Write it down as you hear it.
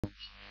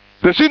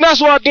The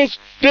sinners were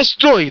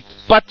destroyed,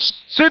 but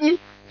sin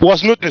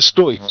was not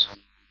destroyed.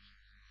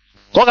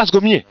 Kokas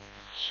komie.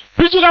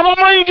 Bichu kaba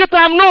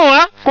moingetab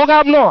Noah ko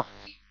kab Noah.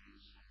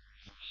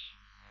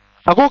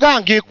 Ako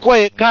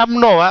kangekwoe kab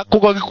Noah ko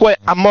kakikwoe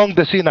among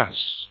the sinners.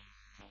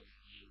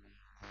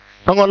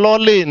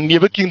 Angololen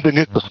yebeking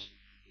tengekto.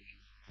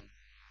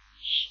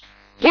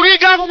 Kuki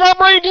kaba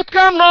moinget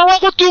kab Noah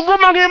ko tungko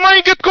magi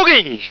moinget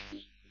koging.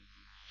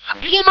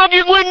 Ako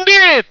magi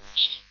wendit.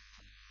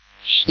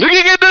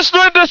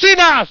 Destroy the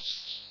sinners.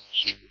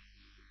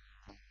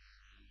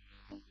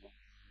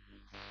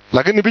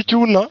 Lakini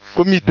bichu na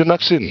komiten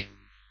ak sin.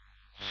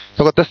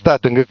 Ako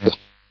testat tengekto.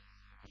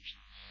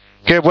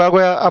 Kebwa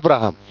kwa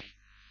Abraham.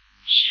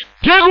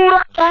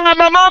 Kegura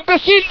among the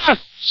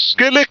sinners.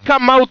 Kele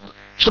come out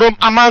from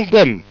among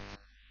them.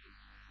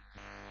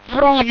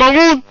 Abraham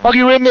mangun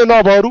pagiweme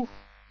na baru.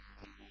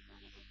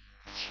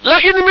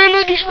 Lakini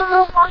melegi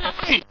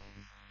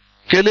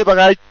kele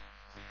bagay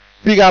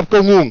bigap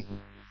kongung.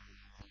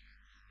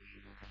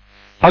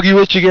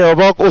 Pagiwe chige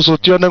obak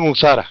osotyo nang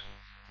Sara.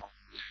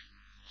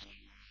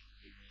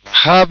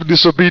 Half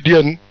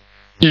disobedience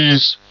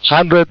is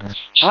 100.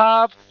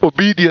 Half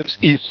obedience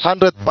is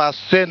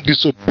 100%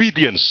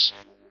 disobedience.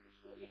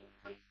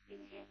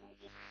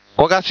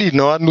 Kokasi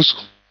no nusu.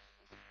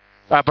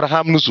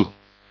 Abraham nusu.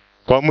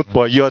 Komut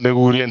boyo ne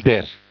urien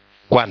ter.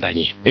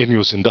 Kwandanyi en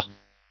yusinda.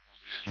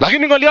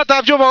 Lakini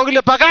ngoliot Jehova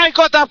ngile bagay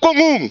kotab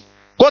kongung.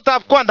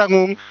 Kotab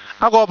kwandangung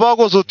akobo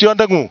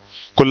kosotyondengung.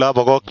 Kula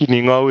bako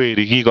kininga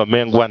weri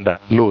kikomeng kwanda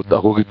Lot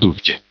ako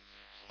kitupche.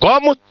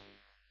 Komut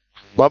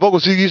baba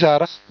kosiki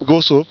Sara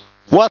because of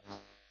what?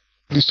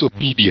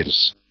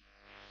 Disobedience.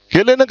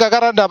 Kelen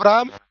kakaran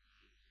Abraham.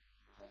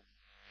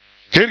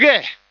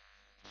 Kerge.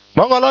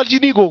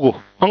 Mangololchini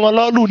gogo.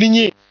 Mangololu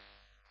ninyi.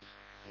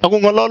 Ako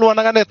ngololwan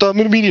akane to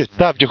mirmiriet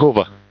tab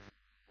Jehova.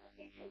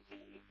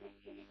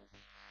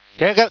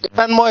 Kaya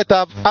tan mo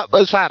tab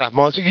Sara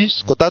mo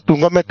sigis ko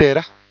tatunga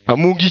metera.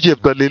 Amu gi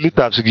cheptolelit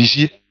tab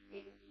sigisie.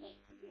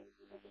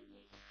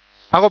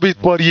 Ako bit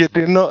poriet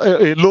no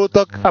Lot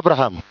ak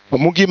Abraham.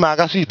 Amu gi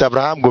magasit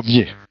Abraham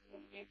komie.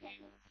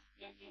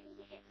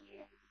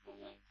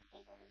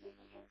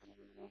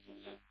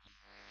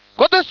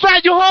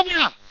 Kotestai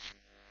Jehova.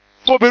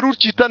 Koberur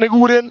chito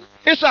nekikuren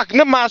Isaac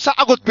ne masa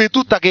akot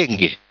betut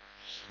agenge.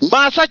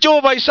 Masa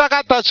Jehova Isaac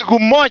hata siku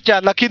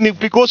moja lakini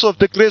because of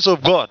the grace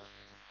of God.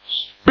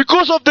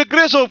 Because of the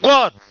grace of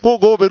God.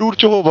 Koberur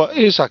Jehova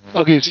Isaac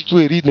akesich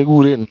werit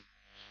nekikuren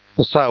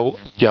Esau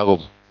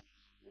Jacob.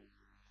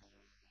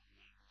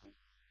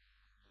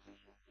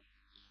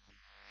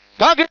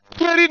 Kage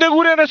werit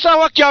nekikuren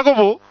Esau ak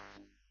Jacob.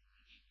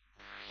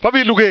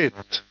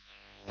 Pabiluget.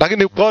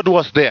 Lakini God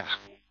was there.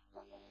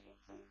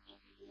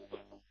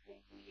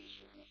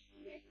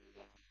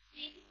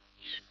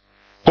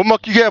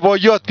 Komakige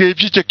boyot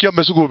keipchi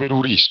chekiame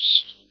sikoberuris.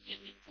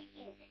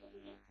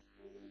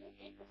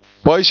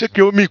 Boisiek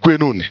cheomi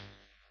kwenuni.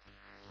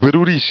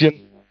 Berurisien.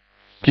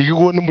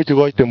 Kikikonin buch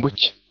koiten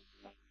buch.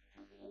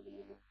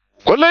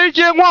 Kole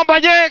icheng'wan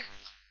banyek.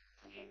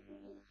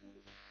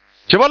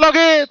 Chebo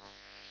loget.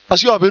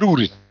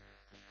 Asioberurin.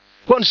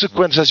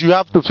 Consequences, you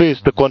have to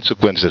face the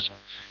consequences.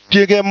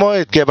 Tiege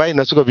moet kebain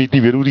asikobit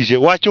iberurishe.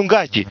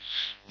 Wachungaji,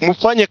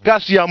 mfanye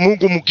kazi ya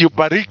Mungu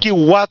mkibariki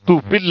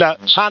watu bila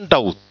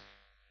handout.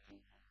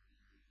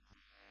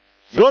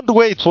 Don't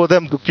wait for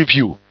them to give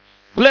you.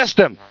 Bless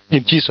them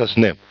in Jesus'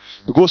 name.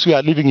 Because we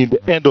are living in the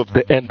end of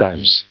the end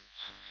times.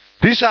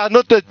 These are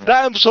not the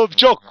times of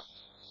joke.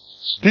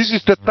 This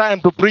is the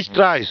time to preach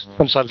Christ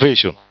and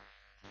salvation.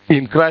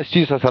 In Christ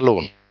Jesus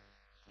alone.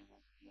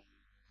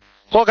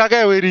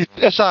 Kokage werit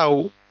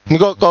Esau.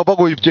 Niko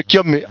kabako ipche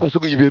kiame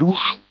asuko iberu.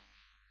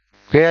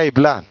 Kaya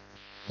iblan.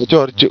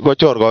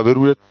 Kochor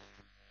kaberuret.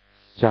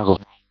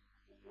 Jacob.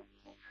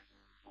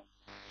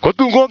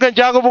 Kotungo ken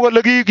Jacob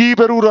kole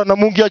kiberuron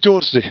amun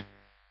kiachorse.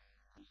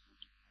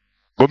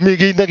 Komi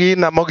kiy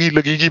nekiinam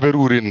kile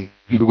kikiberurin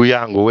ndugu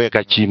yangu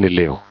weka chini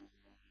leo.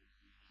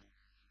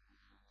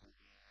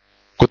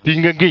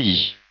 Kotinge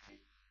kiy.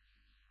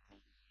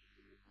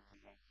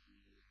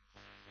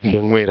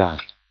 Ngwera.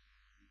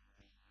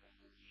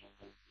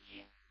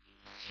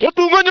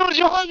 Kotungo nyor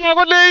Jehova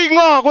kole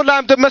ingo kole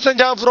I'm the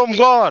messenger from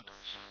God.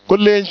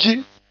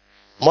 Kolenji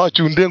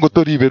machunde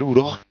kotori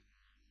beruro.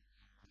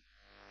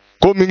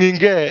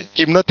 Kominginge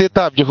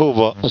kimnatetab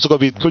Jehova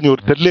asikobit konyor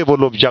the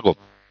level of Jacob.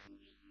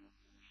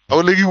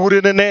 Ole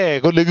kikuren ne,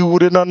 kole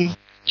kikurenon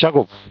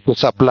Jacob ko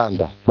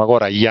supplanter,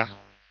 makoraya.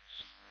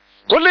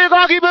 Kole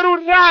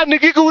kakiberur rani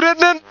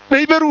kikurenen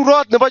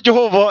neiberurot nebo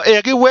Jehova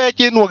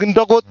kiwechin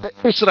wakindo kot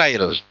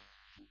Israel.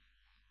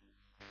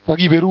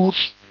 Kakiberur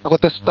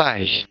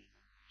akotestai.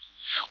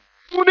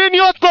 Kunen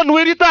yot kon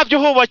weritab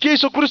Jehova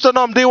Jesu Kristo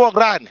namdewok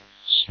rani.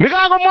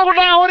 Nikakomwa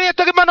kole oret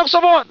akimanok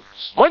sobon.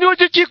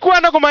 Konyochi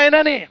chikwana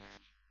komaenane.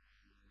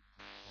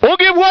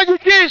 Okebwochi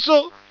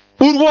Jesu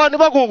urwoni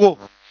bo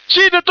gogo.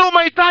 Shida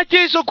toma itach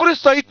Jesu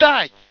Kristo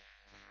itach.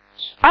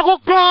 Ako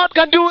God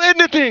can do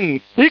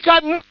anything. He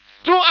can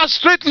draw a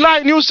straight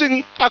line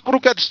using a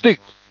crooked stick.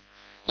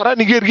 Para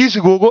niger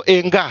kisi gogo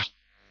enga.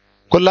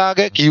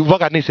 Kolage kiuba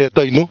kaniset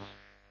oino.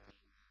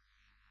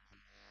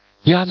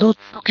 We are not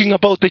talking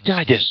about the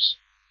charges.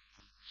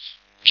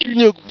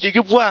 Kinyo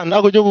kikibwan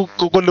akonyo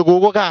kole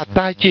gogo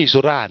kata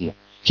Jesu rani.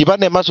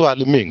 Kibane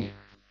maswali mingi.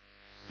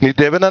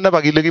 Nitebena na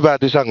bagile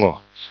kibatisan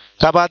ngo.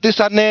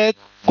 Kabatisanet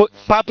ko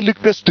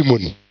public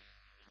testimony.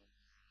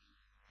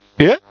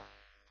 Yeah?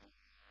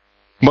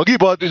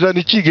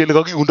 Magibatisani chi kele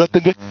kakiunda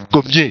tenge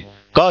komye.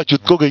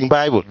 Kachut kokeny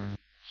Bible.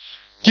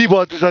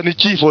 Kibatisani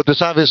chi for the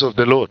service of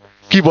the Lord.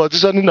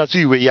 Kibatisani na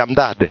siwe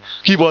yamdate.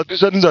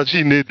 Kibatisani na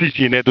si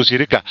netu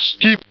shirika.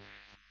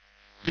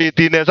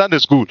 Kitine Sunday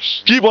school.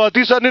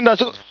 Kibatisani na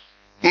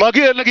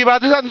Magiele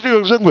kibatisani siwe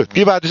kusengwe.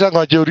 Kibatisani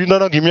ngacheurino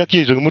na kimya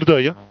kiecho kumurto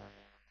yo.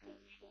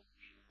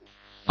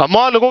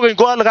 Amalo kokeny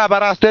ko alga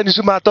barasten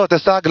isumatote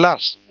sa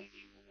glass.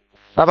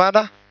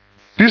 Abana?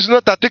 This is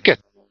not a ticket.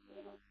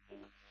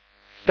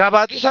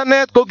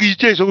 Kabatisanet ko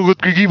kicheso ko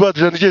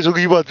kikibatisani Jesu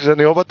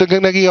kibatisani oba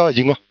tengeng na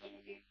kiyochi ngo.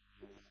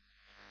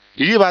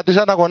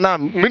 Kikibatisana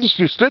konam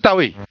ministry straight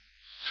away.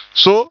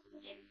 So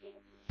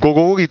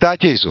gogo kita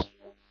Jesu.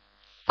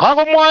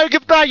 Kakomwoe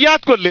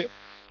Kiptayat kole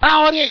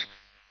ore.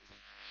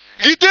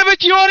 Kitebe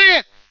chi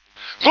ore.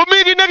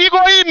 Komi ki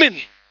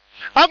nekikoimin.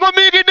 Ako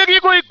mi ki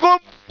nekikoik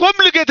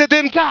complicated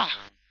en kaa.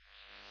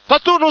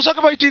 Katonon sa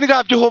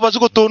kiboitinikab Jehova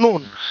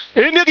sikotonon.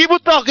 En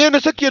yekibutok en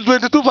Ezekiel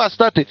 22 verse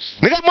 30.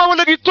 Nekamwa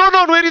kole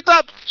kitonon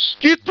weritab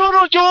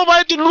kitonon Jehova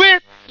en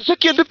tulwet.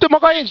 Ezekiel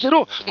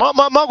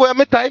 22:0.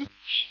 Makoyome time.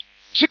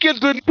 Ezekiel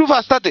 22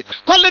 verse 30.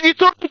 Kole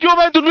kitonon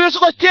Jehova en tulwet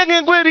sikocheng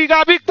en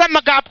werikab biik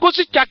tamakab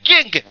kosich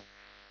agenge.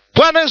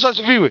 Bwana Yesu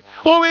asifiwe.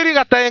 O werik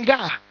ata en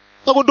gaa.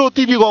 Ako ndo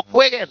tibi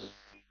kokweken.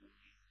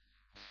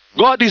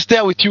 God is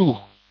there with you.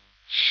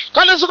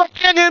 Kole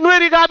sikocheng en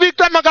werikab biik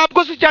tamakab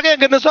kosich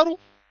agenge nesaru.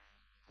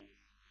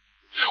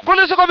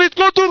 Kole sikobit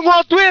kotun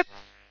ngotwet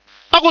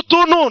ako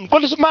tonon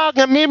kole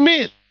simangem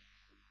emet.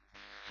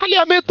 Kale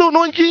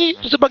ametonon chi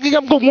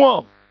sibakingem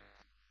kongwo.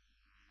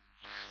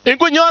 En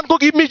konyon ko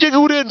kimi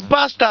chekikuren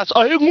pastors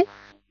oengu.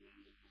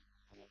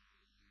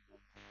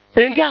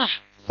 En gaa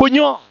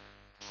konyo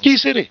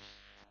kisire.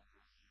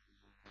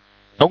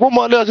 Ako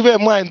mole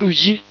asibemwa en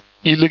tuiye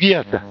ile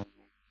kiyata.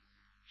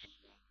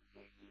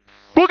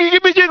 Ko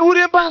kikimi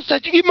chekikuren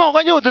pastors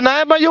chekimokonye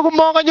otinae mayo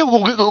komokonye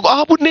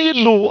abune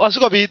lo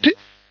asikobit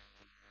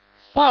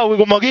Pawe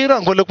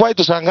komakeron kole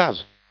kwaitu saa ngapi.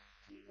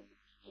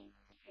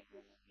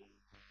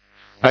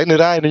 Lakini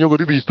raini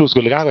nyokoribistos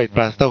kole kakoit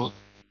pastor.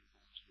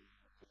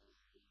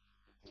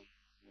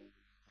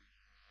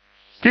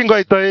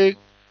 Kingoit toek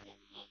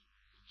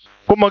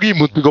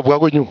komakimuti kobwa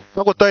konyu.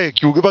 Ako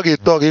toekyuk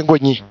kibaketok en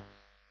konyi.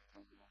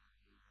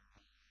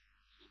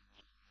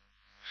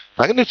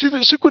 Lakini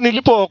siku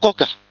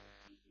nilipookoka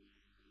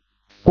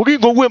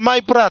kokingouwe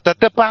my brother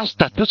the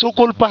pastor, the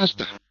so-called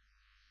pastor.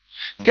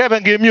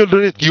 Keben kemi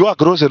Eldoret, kiwa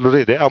cross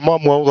Eldoret,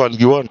 amamwau kole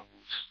kiwon.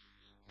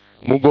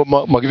 Mungo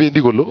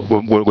makibendi kolo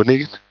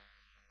konekit.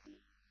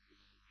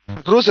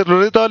 Cross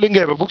Eldoret ale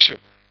ngebe bookshop.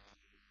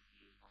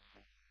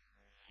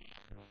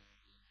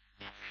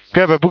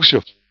 Kebe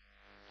bookshop.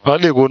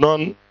 Ale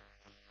konon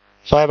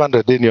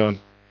 500 en yon.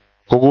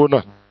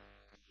 Kokonon.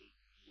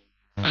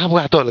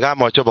 Abwat ole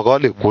kamochob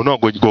kole konon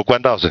ko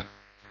 1000.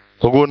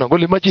 Kokonon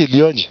kole mache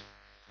ilionji.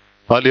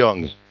 Ale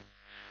onge.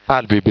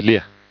 Al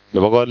Biblia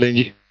nebo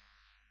kolenji.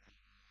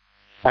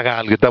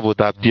 Akal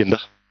kitabutab tiendo.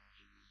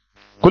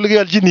 Kole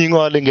kealchini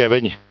ngo ale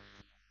ngebenye.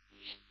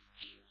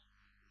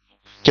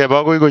 Kebe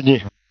akoi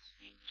konyi.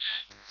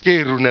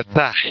 Keru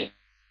netai.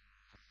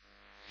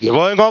 Nebo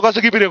oeng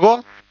akose kibire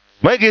kot.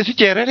 Mae kesich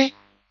cherere.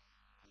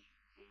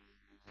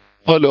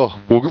 Ale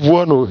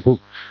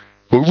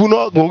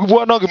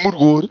kokibwono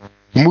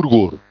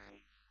kimurgor.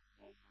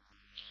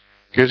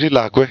 Kesich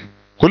lakwet.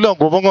 Kole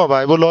angobo ngo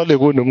Bible ale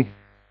konemu.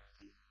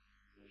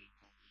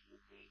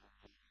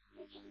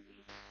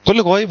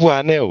 Kole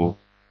koibwane o.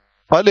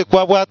 Ale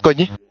kwabwat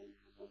konyi.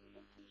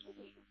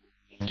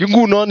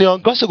 Kingunon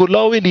yon kose kole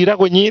awendi ra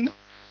konyin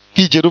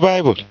kicheru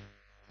Bible.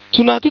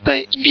 Tunatuta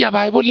impya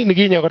Bible ni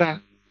kinye kora.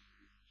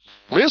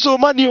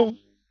 Mesomani o.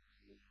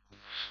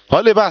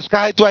 Ale bas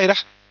kaitu aira.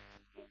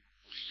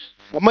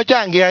 Amache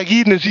angeyai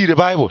kit nesire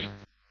Bible.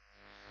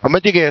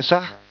 Amache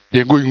kesa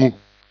en koingu.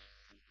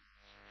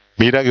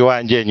 Mira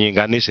kiwanjenyin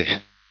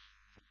kanise.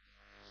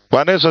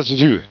 Bwana Yesu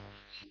asifiwe.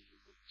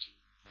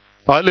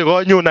 Ale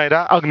konyon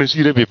aira ak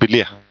nesire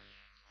Biblia.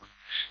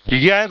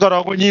 Kikiyai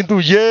korok konyin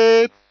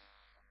tuyet.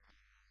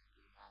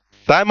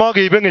 Tai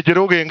makeibe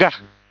ngecherok en gaa.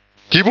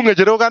 Kiibu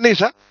ngecherok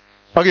kanisa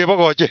ak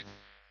kebokoche.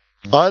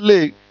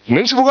 Ale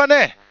nisibu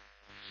kone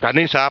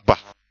kanisa hapa.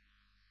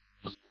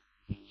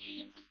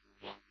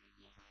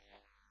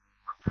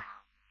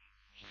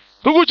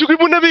 Tuguchu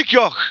kibune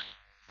bikyok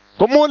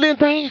komolen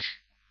taek.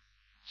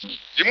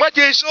 Kimwa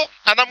Jesu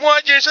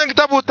anamwoe Jesu en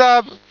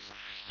kitabutab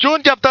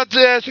John chapter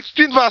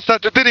 16 verse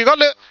 33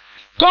 kole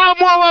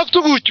kamwawok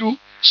tuguchu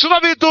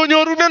sikobit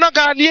onyorunen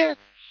kalyet.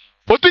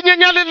 Otinye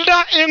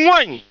nyalilda en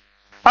ngwony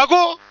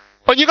ako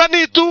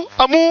onyikanitu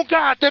amu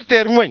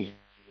katerter ngwony.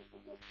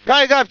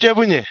 Kaikab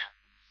chebunye.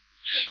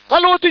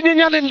 Kale otinye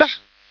nyalilda.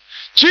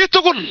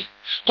 Chitugul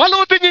kale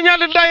otinye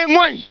nyalilda en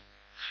ngwony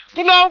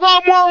Kula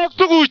kamwawak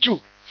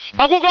tuguchu.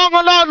 Ako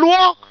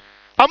kang'alalwok.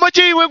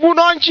 Amache iwe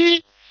ngunon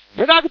chi.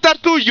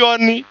 Nekakitar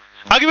tuyoni.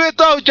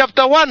 Akiwetau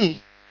chapter 1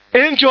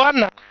 eng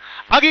Joanna.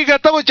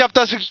 Akiketau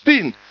chapter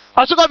 16.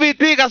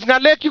 Asikobit ikas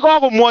ng'alek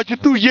chekakomwochi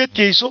tuyet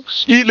Jeiso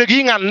ile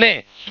king'al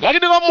ne.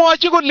 Lakini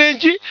kamwochi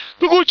kolenji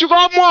tuguchu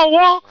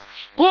kamwawok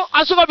ko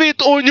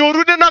asikobit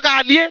onyorunen ak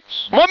kalyet.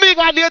 Mami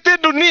kalyet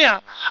en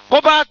dunia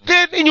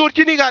kobaten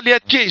inyorchini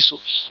kalyet Jeiso.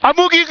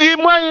 Amu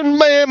kikimwa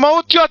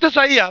mautiot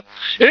Isaia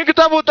en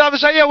kitabutab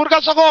Isaia kurka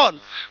 9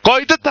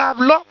 koitetab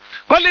 6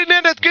 kole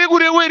inendet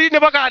kekure werit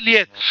nebo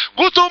kalyet.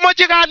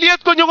 Kotomoche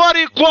kalyet konyo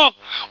korikwok,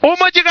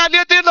 omoche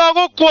kalyet en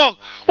lagokwok,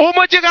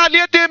 omoche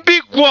kalyet en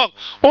bikwok,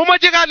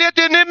 omoche kalyet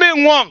en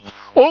emeng'wong,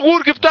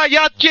 okur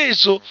Kiptayat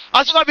Jeiso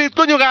asikobit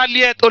konyo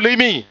kalyet ole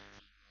imi.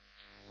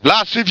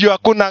 La sivyo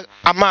hakuna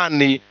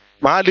amani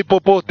mahali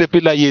popote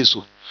bila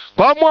Yesu.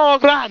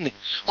 Kamwawok rani,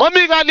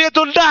 mami kalyet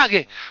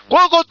oldage,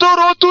 kokotor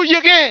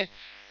otuyege.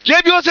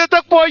 Chepyoset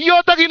ak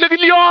boiyot ak ile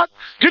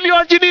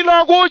kilionjini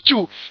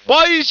lagochu,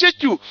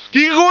 boishechu,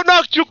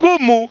 kikikonak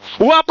jukumu,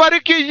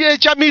 uwabariki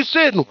jamii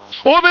zenu.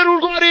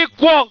 Oberur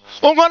korikwok,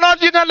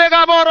 ong'ololchi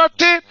ng'alekab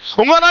borotet,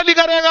 ong'ololchi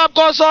ng'alekab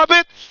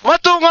kosobet,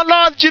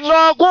 matong'ololchi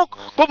lagok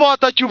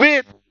koboto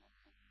chubet.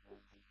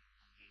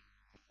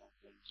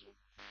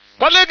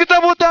 Kale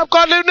kitabutab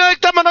Kaleunoik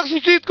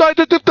 18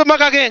 koite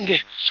 21.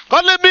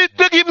 Kale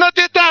mite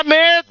kimnatetab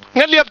meet,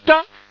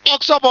 ng'elyepta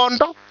ak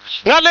sobondo.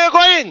 Ng'alek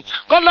oeng,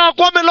 kale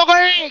kwame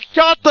logoek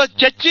choto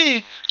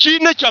chechik chi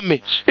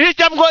nechome.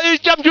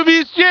 Icham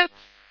chubisiet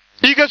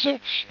ikese,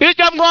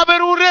 icham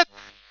kaberuret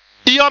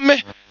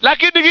iyome.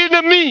 Lakini kit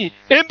nemi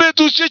en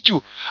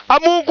betusiechu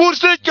amu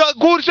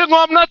kurse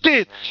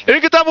ng'omnotet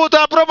en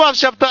kitabutab Proverbs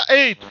chapter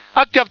 8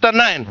 ak chapter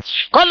 9.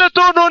 Kale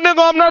tonone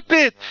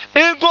ng'omnotet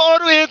en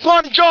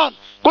konjon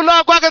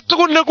kulakwa age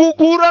tugul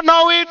nekukuron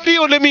awendi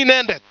ole mi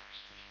inendet.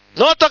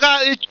 Notok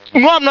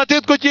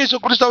ng'omnotet ko Jeiso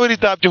Kristo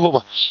weritab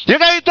Jehova.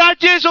 Yekaitach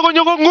Jeiso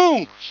konyo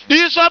kong'ung,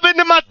 isobe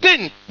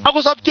nematin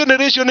akosop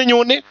generation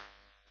nenyone.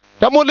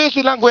 Tamole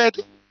silangwet.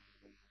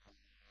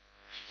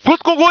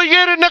 Kut ko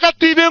koikere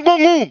negative en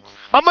kong'ung,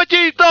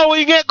 amache itau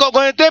ing'e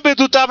kong'ete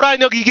betutab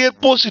rani ak iker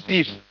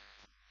positive.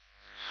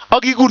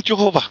 Ak ikur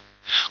Jehova.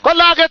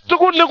 Kole age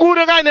tugul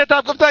nekure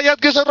kainetab Kiptayat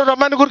kesoru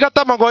Romani kurka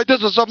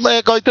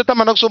 10 koite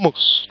 13.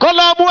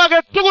 Kole amu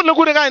age tugul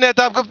nekure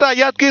kainetab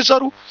Kiptayat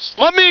kesoru.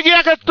 Mami kiy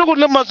age tugul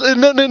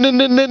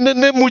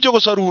nemuche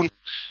kosorun.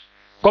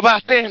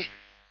 Kobaten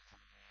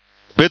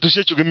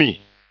betusiechu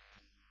kimi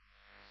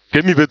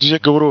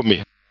betusiek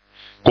chekoromen.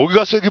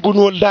 Kokikose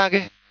kibunu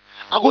oldage.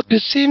 Ako the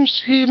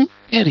same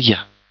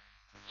area.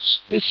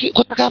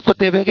 Kotakap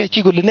kotebege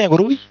chi kole ne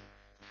koroi.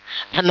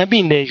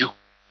 Anami ne yu.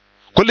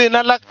 Kolen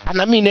alak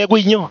anami ne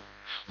koinyo.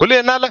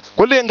 Kolen alak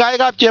kolen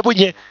gaikab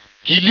chebunye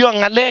kilio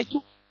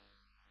ng'alechu.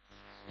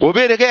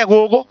 Koberege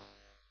gogo.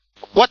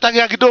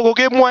 Watake kidogo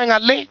kemwoe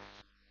ng'alek.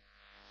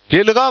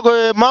 Kele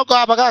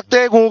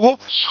makabakakte gogo.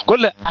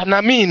 Kole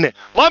anamine.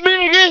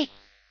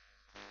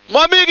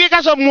 Mami ki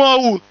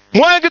kasamwaun.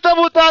 Mwae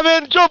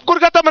kitabutab Job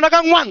kurka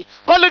 14.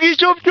 Kole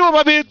kichop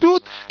Job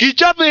betut,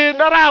 kichop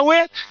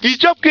arawet,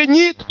 kichop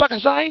kenyit mpaka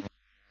sai.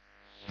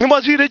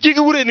 Nimasire chi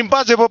kikuren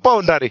impossible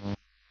boundary.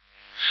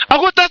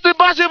 Ako tas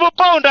impossible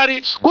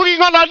boundary, ko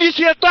king'ololi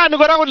Shetani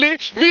kora kole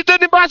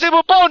miten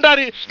impossible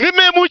boundary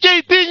nememuche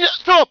itiny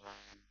Job.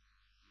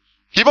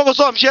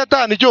 Kibokosom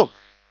Shetani Job.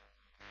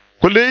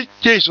 Kole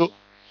Jeiso,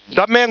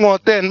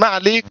 ndameng'oten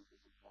malik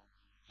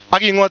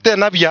ak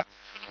ing'oten abya.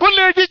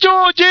 Kolechi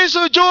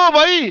Jeiso Job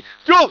ai,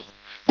 Job,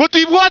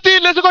 kotibwoti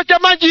ile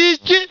sikochaman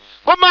chichi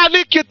ko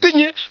malik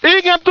chetinye,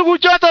 ing'em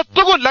tuguchoto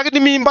tugul lakini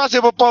mi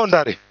impossible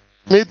boundary.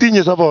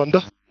 Metinye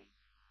sobondo.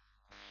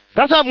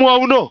 Sasa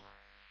mwauno.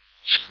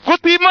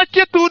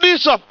 Kotimache tun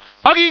isop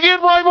ak iker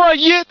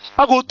boiboiyet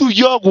ak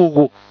otuiyo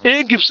gogo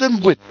en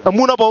kipsengwet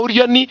amun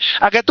abauriani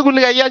age tugul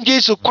nekayan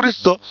Jeiso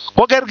Kristo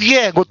ko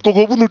kergei ngot ko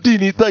kobunu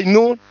dinit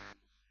ainon.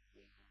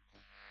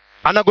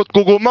 Ana kot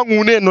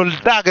komang'unen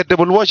oldage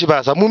devil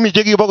worshippers amun mi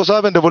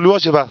chekibokosoben devil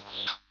worshippers.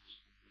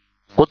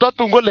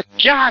 Kotatun kole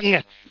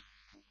kyang'et.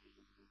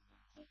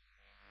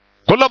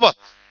 Kolobot.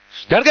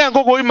 Kergei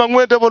ko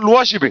koimang'u devil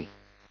worshiping.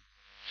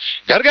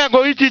 Kergei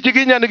ko ichichi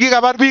kinya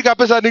nikikabar biik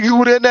kabisa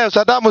nikikuren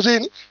Saddam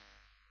Hussein.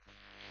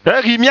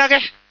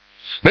 Kimyake.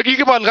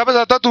 Nekikibol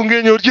kabisa tatun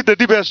kenyorchi the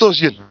deepest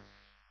ocean.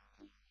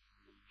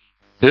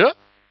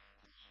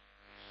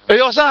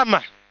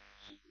 Osama.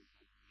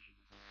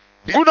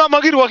 Nguno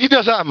makirwokyin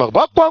Osama.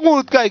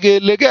 Bakwang'ut kai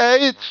kele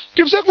keit.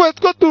 Kipsengwet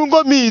kotun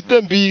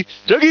komiten biik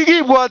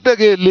chekikibwote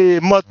kele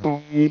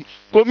matun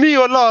komi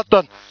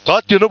oloton.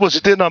 Katien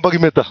opposite namba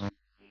kimeta.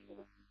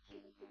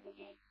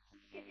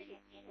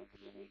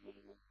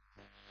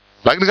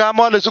 Lakini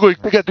kamole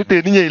sikoik tiketit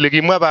en inye ile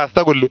kimwa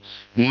pasta kole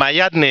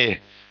mayat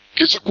ne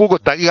kisikwo ko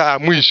dakika ya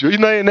mwisho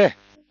inoe ne.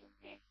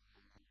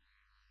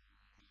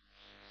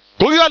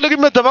 Kokikole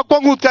kimeta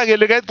bakwang'ut kai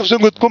kele keit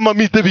kipsengwet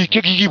komamite biik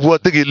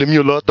chekikibwote kele mi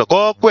oloton.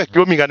 Kokwek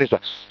yomi kanisa.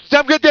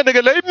 Cham ketiene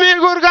kele imi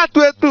kurgat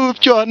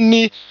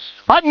wetupchoni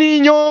ani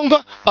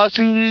nyongo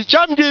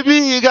asichamchi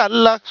biik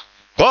alak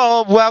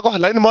Kobwa ko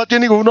lakini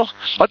matieni kuno.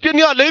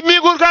 Atieni ale imi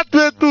kurgat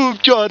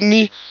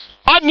betupchoni.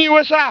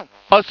 Aniwe sang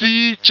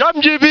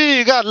asichamchi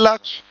biik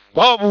alak.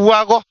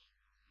 Kobwa ko.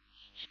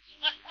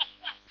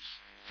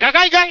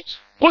 Kakai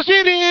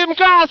kosirim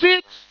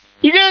kasit.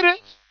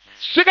 Igere?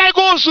 Sikai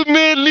kosu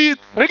melit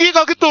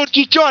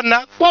nekikokitorchi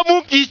chona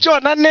kwamu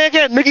kichona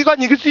nege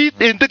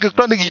nekikonyikisit en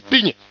tekekto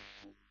nekitinye.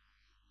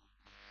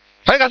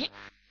 Haikas.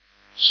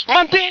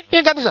 Mantin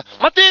en kanisa.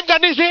 Matin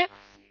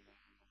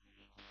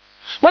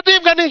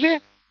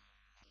kanisa.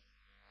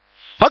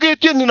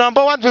 Haketieni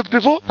number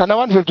 154 ana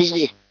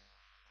 156.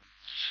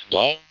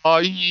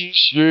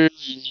 Boishe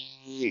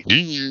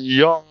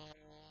diyai.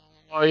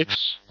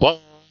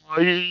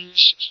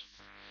 Boishe.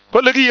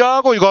 Kole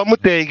kiyo koi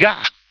komutech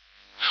gaa.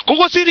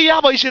 Kokosiri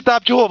ya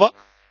boisietab Jehova.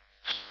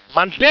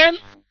 Manten.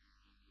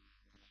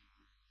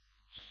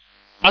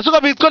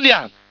 Asikobit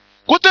kolyan.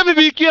 Kotebi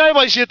biik cheyoe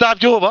boisietab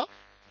Jehova.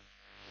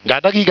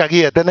 Nganda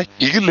kikakiyetene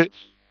kikile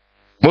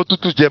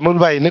motutu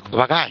chemulbainik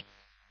bakach.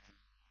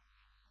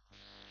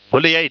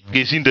 Kole yait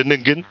kesinde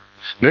nengen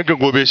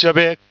kobesio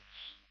beek.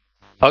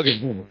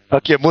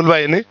 Ak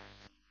chemulbainik.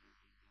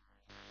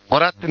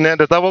 Korat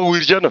inendet abo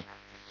kowirchono.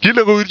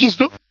 Kile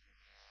kowirchisto.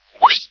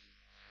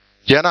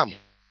 Kianam.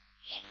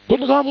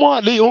 Kole kamwa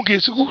ale onge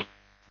sukul.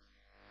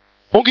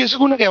 Onge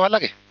sukul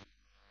nekewalake.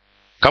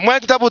 Kamwa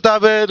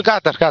kitabutab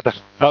Katar.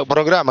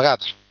 Program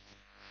Katar.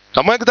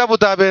 Kamwa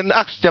kitabutab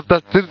Acts chapter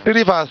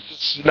 3 verse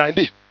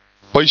 19.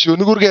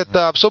 Boisionik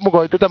kurgetab somok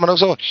koit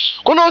 19.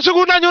 Kole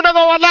sukul anyun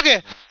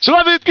nekewalake.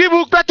 Sikobit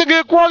kibukta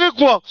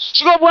tengekwokik.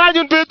 Sikobwa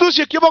anyun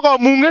betusiek chebo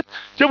kamung'et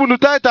chebunu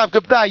taitab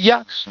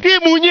Kiptayat.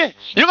 Kimunye.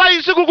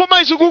 Yekaisiku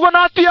komaisiku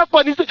konoti ak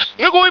bonisi.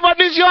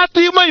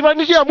 Nekoibonisioti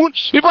maibonisi amun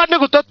ibone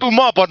kotatun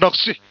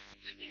mabonokse.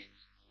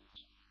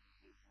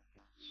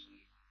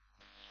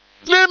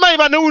 Le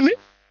maibane uni.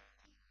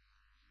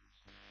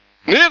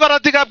 Ni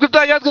korotikab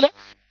Kiptayat kole.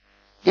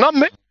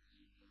 Ngame.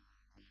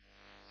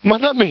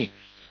 Maname.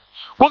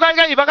 Ko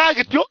kaikai ibakach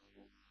kityo.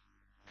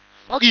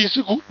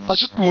 Akisiku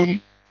asitun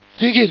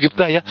keker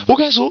Kiptayat.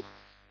 Okeso.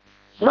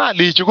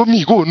 Ngalechu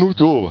komi konu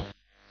Jehova.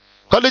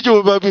 Kale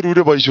Jehova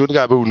berure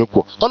boisionikab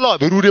eunekwok. Kale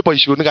berure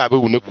boisionikab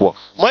eunekwok.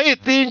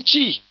 Maeten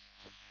chi.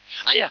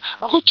 Aya,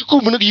 ako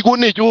jukumu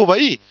nekikonech Jehova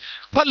ii.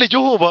 Kale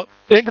Jehova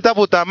en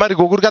kitabutab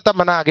Marko kurgat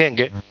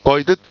 11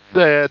 koitet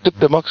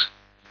 20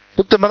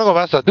 ak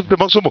verse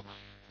 23.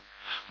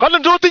 Kale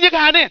ndotinye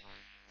kanet.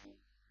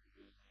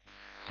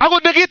 Ako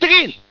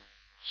nekitikin.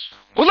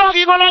 Kula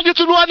kingolonji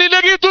tulwani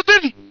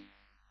nekitutin.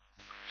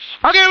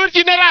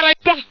 Akewirchi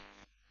neraraita.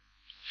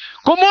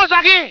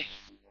 Komosake.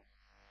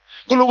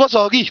 Kuluko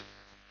soki.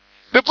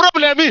 The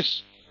problem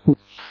is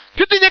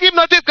kitinye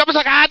kimnotet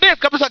kabisa kadet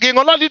kabisa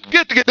kengololi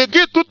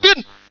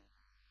kitutin.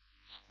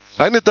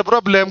 And the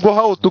problem go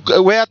how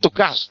to where to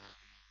cast.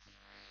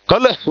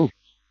 Kale.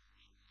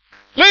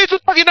 Leitu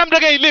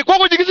pakinamdege ile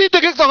koko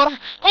jikisite kekto kora.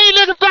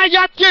 Ile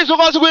Kiptayat Jesu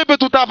kosikuwe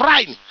betutab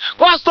raini.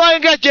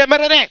 Kostoenge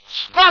chemerere.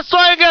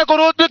 Kostoenge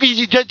korotwek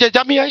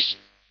chechamiais.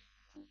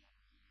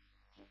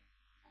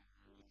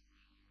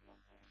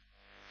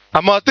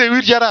 Amate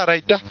wirchi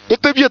araraita.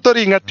 Kotebye tor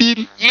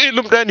ingatil.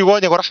 Lelumdeni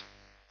konye kora.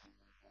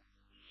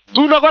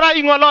 Tuno kora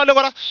ingolole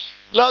kora.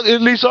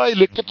 Liso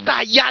ile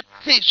Kiptayat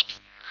Jesu.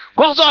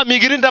 Kosomi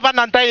kirinda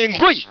bananta en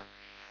koi.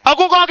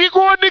 Ako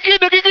kakikoni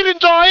kit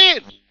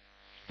nekikirindoen.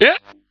 Eh?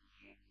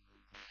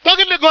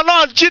 Kakile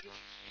ngololchin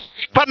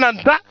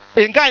bananta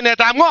en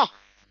kainetab ngo.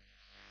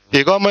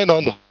 Ikomoe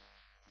nondo.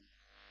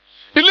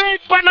 Ile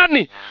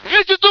banani.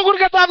 Ngechutu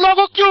kurgetab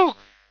lagokyuk.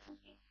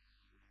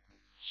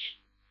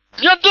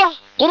 Yondo,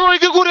 koroi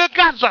kikure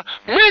kansa.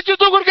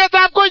 Ngechutu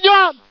kurgetab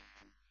konyon.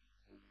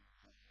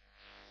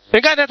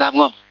 En kainetab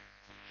ngo.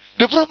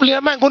 The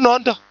problem ko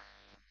nondo.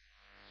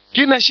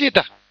 Kina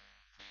shida.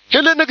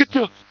 Kele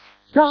nekityo.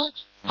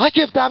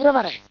 Cheptab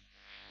rebare.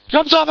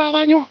 Chomso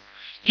babanyu.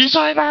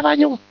 Kisoe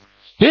babanyu.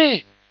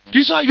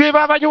 Kisoe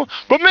babanyu.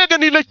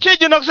 Komegen ile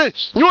chechenokse.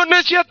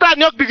 Nyone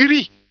shetani ak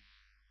digiri.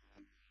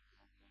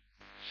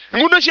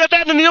 Ngune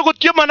shetani niyo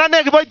kotyemon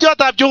ane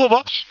kiboityotab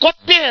Jehova.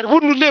 Koter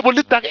bunu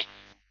lebelit age.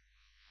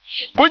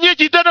 Konye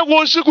chito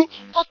nekosiku.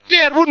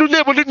 Koter bunu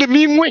lebelit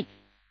nemi ng'weny.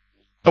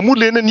 Amu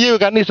lenen yewe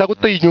kanisa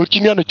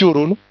kotainyorchini ano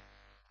choronok.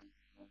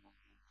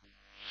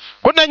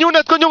 Ko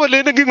nenyunet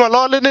konyokolenen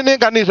king'ololenen en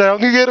kanisa yon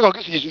kikere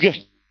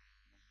kakisisike.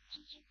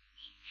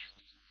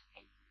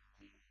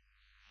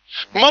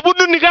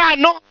 Mabunu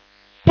nikano,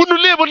 bunu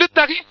lebelit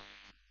age.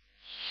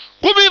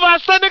 Komi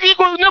pasta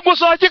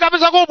nekikosochi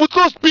kabisa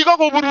kobutos biik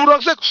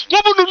akoburburokse.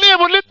 Kobunu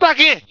lebelit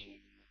age.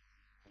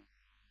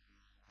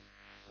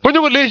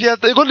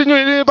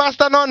 Konyokolenen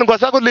pasta non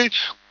ngosa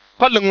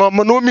kole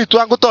ng'omo nomi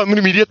tuan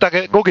kotomin miriet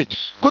age kokeny.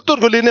 Kotor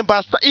kolenen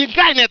pasta in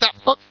kainetab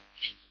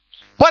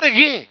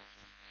borege.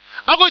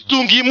 Akoi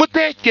tun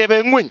kimutech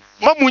kebe ng'weny.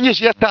 Mamunye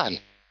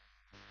shetani.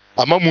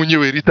 Amamunye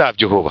weritab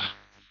Jehova.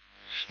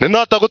 Ne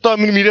noto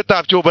kotomin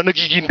mirietab Jehova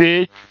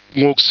nekikinde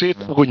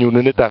ng'okset ako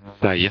nyonunetab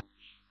Kiptayat.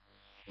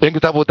 En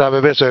kitabutab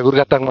Efeso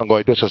kurgat 4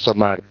 koite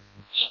 30.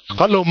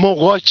 Kale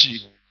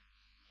mokochi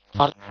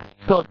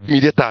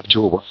Miretab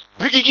Jehova.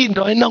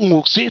 Kikindo ina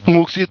ng'okset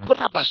ko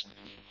rabas.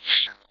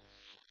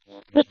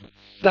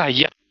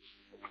 Daya.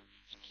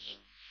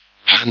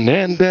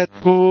 Anendet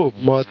ko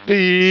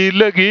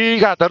matile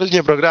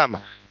kikatarusye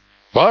programa.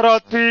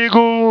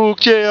 Korotiguk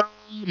che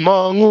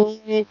mang'u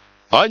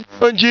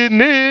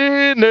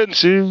anyonjinin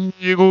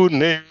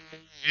sikune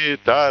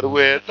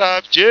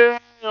tarwetab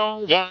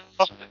Jehova.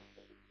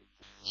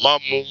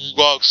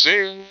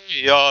 Mamukoksei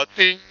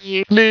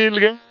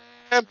atililgei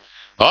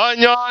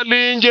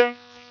anyalin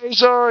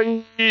Jesu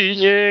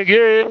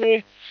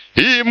inyege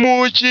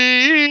imuchi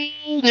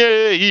inye